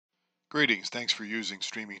Greetings. Thanks for using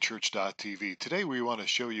StreamingChurch.tv. Today we want to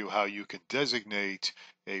show you how you can designate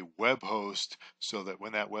a web host so that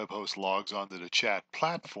when that web host logs onto the chat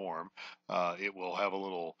platform, it will have a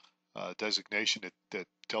little designation that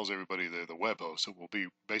tells everybody they're the web host. It will be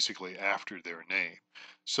basically after their name.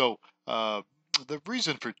 So the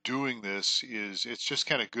reason for doing this is it's just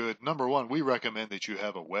kind of good. Number one, we recommend that you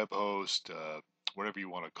have a web host, whatever you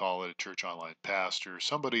want to call it, a church online pastor,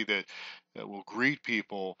 somebody that will greet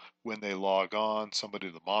people when they log on, somebody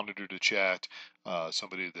to monitor the chat,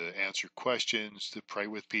 somebody to answer questions, to pray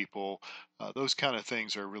with people. Those kind of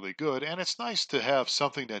things are really good. And it's nice to have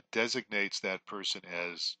something that designates that person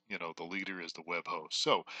as, the leader, as the web host.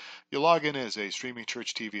 So you log in as a Streaming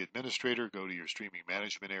Church TV administrator, go to your streaming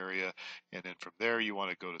management area, and then from there you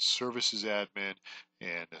want to go to Services Admin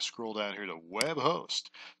and scroll down here to Web Host.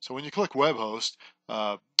 So when you click Web Host,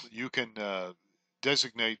 you can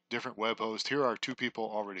designate different web hosts. Here are two people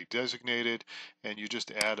already designated, and you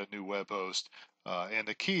just add a new web host. And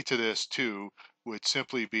the key to this too would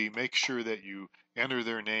simply be make sure that you enter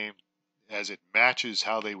their name as it matches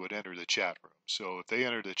how they would enter the chat room. So if they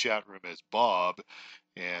enter the chat room as Bob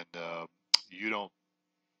and you don't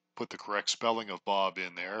put the correct spelling of Bob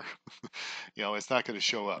in there, it's not going to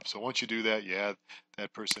show up. So once you do that, you add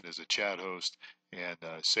that person as a chat host and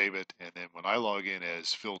save it. And then when I log in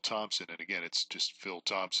as Phil Thompson, and again, it's just Phil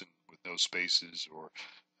Thompson with no spaces or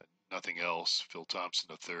nothing else, Phil Thompson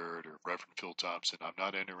III or Reverend Phil Thompson. I'm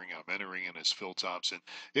entering in as Phil Thompson.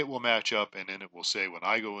 It will match up, and then it will say when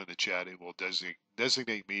I go in the chat, it will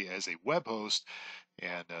designate me as a web host,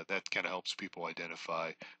 and that kind of helps people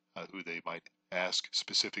identify who they might ask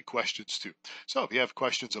specific questions to. So if you have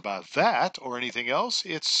questions about that or anything else,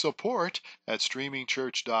 it's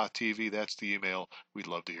support@streamingchurch.tv. That's the email. We'd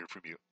love to hear from you.